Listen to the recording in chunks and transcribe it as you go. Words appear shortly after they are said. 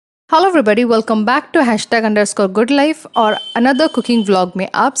Hello everybody, welcome back to #_good_life और another cooking vlog में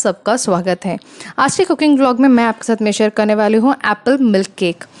आप सबका स्वागत है। आज के कुकिंग व्लॉग में मैं आपके साथ में शेयर करने वाली हूँ एप्पल मिल्क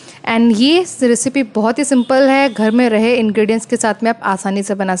केक। एंड ये रेसिपी बहुत ही सिंपल है, घर में रहे इंग्रेडिएंट्स के साथ में आप आसानी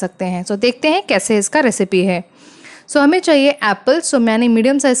से बना सकते हैं। सो देखते हैं कैसे इसका रेसिपी है। हमें चाहिए एप्पल। मैंने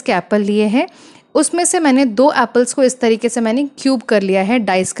मीडियम साइज़ के एप्पल लिए हैं। उसमें से मैंने 2 एप्पल्स को इस तरीके से मैंने क्यूब कर लिया है,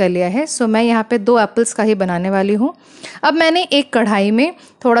 डाइस कर लिया है। मैं यहाँ पे 2 एप्पल्स का ही बनाने वाली हूँ। अब मैंने एक कढ़ाई में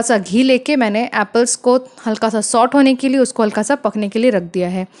थोड़ा सा घी लेके मैंने एप्पल्स को हल्का सा सॉट होने के लिए, उसको हल्का सा पकने के लिए रख दिया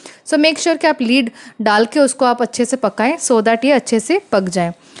है। मेक श्योर कि आप लीड डाल के उसको आप अच्छे से पकाएं सो दैट ये अच्छे से पक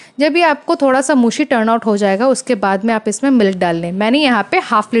जाए। जब ये आपको थोड़ा सा मुशी टर्न आउट हो जाएगा, उसके बाद में आप इसमें मिल्क डाल लें। मैंने यहाँ पे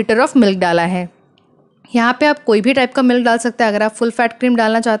 ½ लीटर ऑफ मिल्क डाला है। यहाँ पे आप कोई भी टाइप का मिल्क डाल सकते हैं। अगर आप फुल फैट क्रीम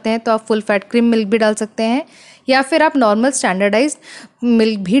डालना चाहते हैं तो आप फुल फैट क्रीम मिल्क भी डाल सकते हैं, या फिर आप नॉर्मल स्टैंडर्डाइज्ड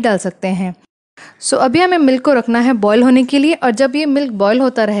मिल्क भी डाल सकते हैं। अभी हमें मिल्क को रखना है बॉईल होने के लिए, और जब ये मिल्क बॉईल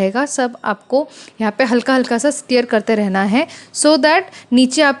होता रहेगा सब आपको यहाँ पे हल्का हल्का सा स्टीयर करते रहना है, सो दैट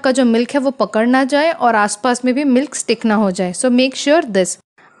नीचे आपका जो मिल्क है वो पकड़ ना जाए और आसपास में भी मिल्क स्टिक ना हो जाए। Make sure this.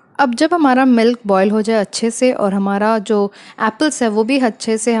 अब जब हमारा मिल्क बॉईल हो जाए अच्छे से और हमारा जो एप्पल्स है वो भी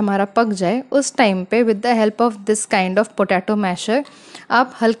अच्छे से हमारा पक जाए, उस टाइम पे with the help of this kind of potato masher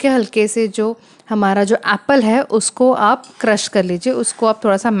आप हल्के हल्के से जो हमारा जो एप्पल है उसको आप क्रश कर लीजिए, उसको आप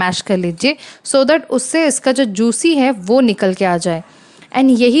थोड़ा सा मैश कर लीजिए, सो दैट उससे इसका जो जूसी है वो निकल के आ जाए। एंड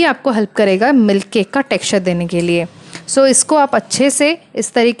यही आपको हेल्प करेगा मिल्क केक का टेक्सचर देने के लिए। इसको आप अच्छे से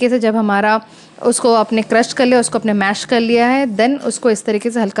इस तरीके से जब हमारा उसको आपने क्रश कर लिया, उसको आपने मैश कर लिया है, देन उसको इस तरीके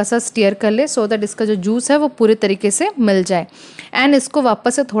से हल्का सा स्टीयर कर ले सो दैट इसका जो जूस है वो पूरे तरीके से मिल जाए। एंड इसको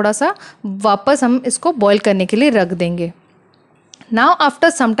वापस से थोड़ा सा हम इसको बॉईल करने के लिए रख देंगे। नाउ आफ्टर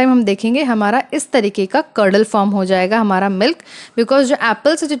सम टाइम हम देखेंगे हमारा इस तरीके का कर्डल फॉर्म हो जाएगा हमारा मिल्क, बिकॉज जो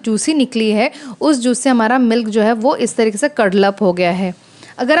एप्पल से जो जूसी निकली है उस जूस से हमारा मिल्क जो है वो इस तरीके से कर्डल अप हो गया है।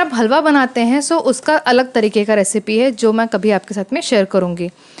 अगर आप हलवा बनाते हैं उसका अलग तरीके का रेसिपी है जो मैं कभी आपके साथ में शेयर करूंगी।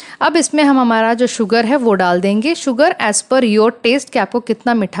 अब इसमें हम हमारा जो शुगर है वो डाल देंगे। Sugar as per your test कि आपको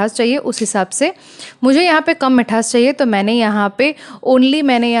कितना मिठास चाहिए उस हिसाब से। मुझे यहाँ पे कम मिठास चाहिए तो मैंने यहाँ पे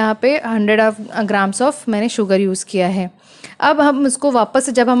 100 ग्राम्स ऑफ मैंने शुगर यूज़ किया है। अब हम इसको वापस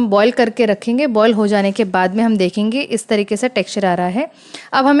से जब हम बॉईल करके रखेंगे, बॉईल हो जाने के बाद में हम देखेंगे इस तरीके से टेक्सचर आ रहा है।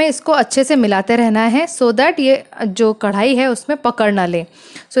 अब हमें इसको अच्छे से मिलाते रहना है सो दैट ये जो कढ़ाई है उसमें पकड़ ना ले।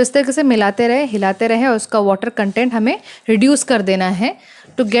 इस तरीके से मिलाते रहे, हिलाते रहे, और उसका वाटर कंटेंट हमें रिड्यूस कर देना है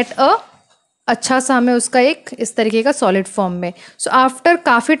टू गेट अच्छा सा हमें उसका एक इस तरीके का सॉलिड फॉर्म में। आफ्टर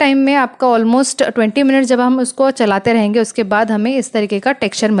काफ़ी टाइम में आपका ऑलमोस्ट 20 मिनट जब हम उसको चलाते रहेंगे उसके बाद हमें इस तरीके का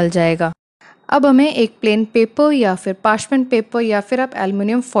टेक्सचर मिल जाएगा। अब हमें एक प्लेन पेपर या फिर पार्चमेंट पेपर या फिर आप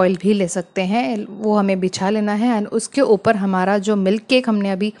एल्युमिनियम फॉइल भी ले सकते हैं, वो हमें बिछा लेना है। एंड उसके ऊपर हमारा जो मिल्क केक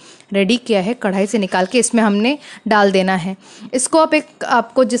हमने अभी रेडी किया है कढ़ाई से निकाल के इसमें हमने डाल देना है। इसको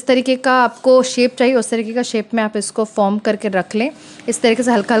आपको जिस तरीके का आपको शेप चाहिए उस तरीके का शेप में आप इसको फॉर्म करके रख लें। इस तरीके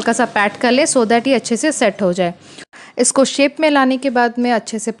से हल्का हल्का सा पैट कर लें सो दैट ये अच्छे से सेट हो जाए। इसको शेप में लाने के बाद में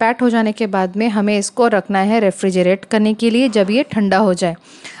अच्छे से पैट हो जाने के बाद में हमें इसको रखना है रेफ्रिजरेट करने के लिए जब ये ठंडा हो जाए।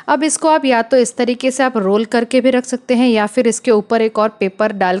 अब इसको आप या तो इस तरीके से आप रोल करके भी रख सकते हैं या फिर इसके ऊपर एक और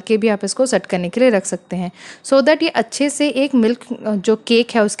पेपर डाल के भी आप इसको सेट करने के लिए रख सकते हैं सो दैट ये अच्छे से एक मिल्क जो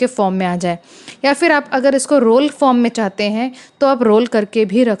केक है उसके फॉर्म में आ जाए। या फिर आप अगर इसको रोल फॉर्म में चाहते हैं तो आप रोल करके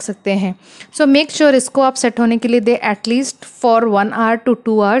भी रख सकते हैं। मेक श्योर इसको आप सेट होने के लिए दे at least for 1 our to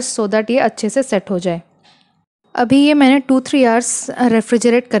 2 hours so that ये अच्छे से सेट हो जाए। अभी ये मैंने 2-3 आवर्स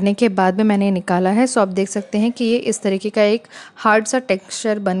रेफ्रिजरेट करने के बाद में मैंने निकाला है। आप देख सकते हैं कि ये इस तरीके का एक हार्ड सा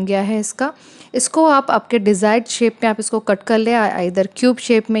टेक्सचर बन गया है इसका। इसको आप आपके डिज़ायर्ड शेप में आप इसको कट कर ले, इधर क्यूब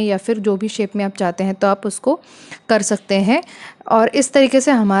शेप में या फिर जो भी शेप में आप चाहते हैं तो आप उसको कर सकते हैं। और इस तरीके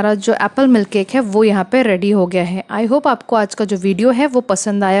से हमारा जो एप्पल मिल्क केक है वो यहाँ पे रेडी हो गया है। आई होप आपको आज का जो वीडियो है वो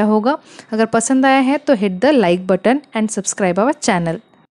पसंद आया होगा। अगर पसंद आया है तो hit the like button and subscribe our channel.